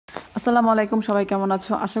আসসালামু আলাইকুম, সবাই কেমন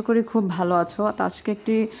আছো? আশা করি খুব ভালো আছো। তো আজকে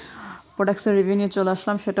একটি প্রোডাক্টসের রিভিউ নিয়ে চলে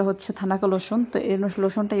আসলাম, সেটা হচ্ছে থানাকা লোশন। তো এই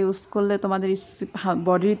লোশনটা ইউজ করলে তোমাদের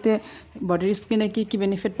বডির স্কিনে কী কী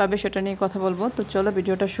বেনিফিট পাবে সেটা নিয়ে কথা বলবো। তো চলো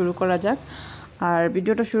ভিডিওটা শুরু করা যাক। আর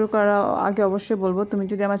ভিডিওটা শুরু করার আগে অবশ্যই বলবো, তুমি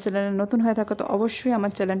যদি আমার চ্যানেলে নতুন হয়ে থাকো তো অবশ্যই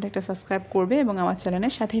আমার চ্যানেলটা একটা সাবস্ক্রাইব করবে এবং আমার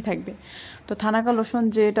চ্যানেলের সাথেই থাকবে। তো থানাকা লোশন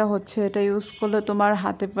যেটা হচ্ছে, এটা ইউজ করলে তোমার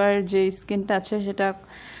হাতে পায়ের যে স্কিনটা আছে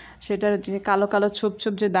সেটার যে কালো কালো ছোপ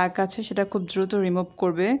ছোপ যে দাগ আছে সেটা খুব দ্রুত রিমুভ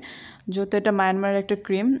করবে। যেহেতু এটা মায়ানমারের একটা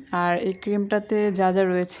ক্রিম, আর এই ক্রিমটাতে যা যা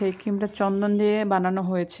রয়েছে, এই ক্রিমটা চন্দন দিয়ে বানানো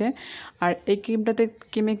হয়েছে। আর এই ক্রিমটাতে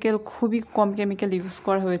খুবই কম কেমিক্যাল ইউজ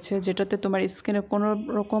করা হয়েছে, যেটাতে তোমার স্কিনে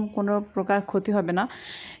কোনো প্রকার ক্ষতি হবে না।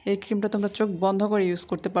 এই ক্রিমটা তোমরা চোখ বন্ধ করে ইউজ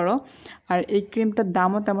করতে পারো। আর এই ক্রিমটার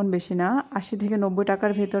দামও তেমন বেশি না, 80 থেকে 90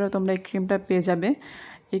 টাকার ভিতরে তোমরা এই ক্রিমটা পেয়ে যাবে।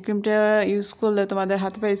 এই ক্রিমটা ইউজ করলে তোমাদের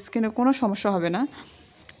হাতে পায়ে স্কিনে কোনো সমস্যা হবে না,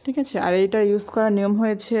 ঠিক আছে। আর এইটা ইউজ করার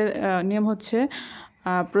নিয়ম হচ্ছে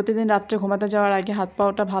প্রতিদিন রাত্রে ঘুমাতে যাওয়ার আগে হাত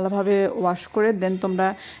পাওটা ভালোভাবে ওয়াশ করে দেন তোমরা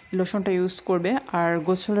এই লোশনটা ইউজ করবে। আর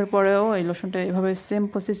গোসলের পরেও এই লোশনটা এভাবে সেম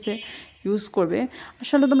প্রসেসে ইউজ করবে।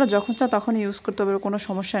 আসলে তোমরা যখন চাও তখন ইউজ করতে পারবে, কোনো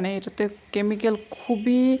সমস্যা নেই। এটাতে কেমিক্যাল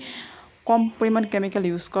খুবই কম পরিমাণ কেমিক্যাল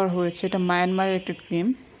ইউজ করা হয়েছে। এটা মায়ানমারের একটা ক্রিম,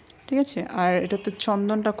 ঠিক আছে। আর এটাতে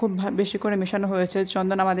চন্দনটা খুব বেশি করে মেশানো হয়েছে।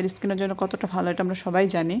 চন্দন আমাদের স্কিনের জন্য কতটা ভালো এটা আমরা সবাই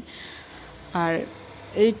জানি। আর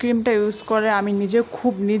এই ক্রিমটা ইউজ করে আমি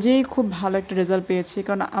নিজেই খুব ভালো একটা রেজাল্ট পেয়েছি,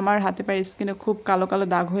 কারণ আমার হাতে পায়ের স্কিনে খুব কালো কালো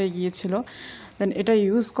দাগ হয়ে গিয়েছিল। দেন এটা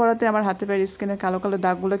ইউজ করাতে আমার হাতে পায়ের স্কিনের কালো কালো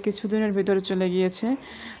দাগগুলো কিছুদিনের ভিতরে চলে গিয়েছে।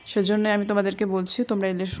 সেজন্য আমি তোমাদেরকে বলছি, তোমরা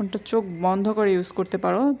এই লোশনটা চোখ বন্ধ করে ইউজ করতে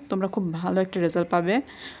পারো, তোমরা খুব ভালো একটা রেজাল্ট পাবে,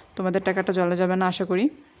 তোমাদের টাকাটা জলে যাবে না আশা করি।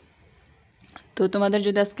 তো তোমাদের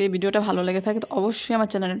যদি আজকে এই ভিডিওটা ভালো লেগে থাকে তো অবশ্যই আমার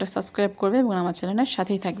চ্যানেলটা সাবস্ক্রাইব করবে এবং আমার চ্যানেলের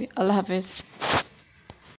সাথেই থাকবে। আল্লাহ হাফেজ।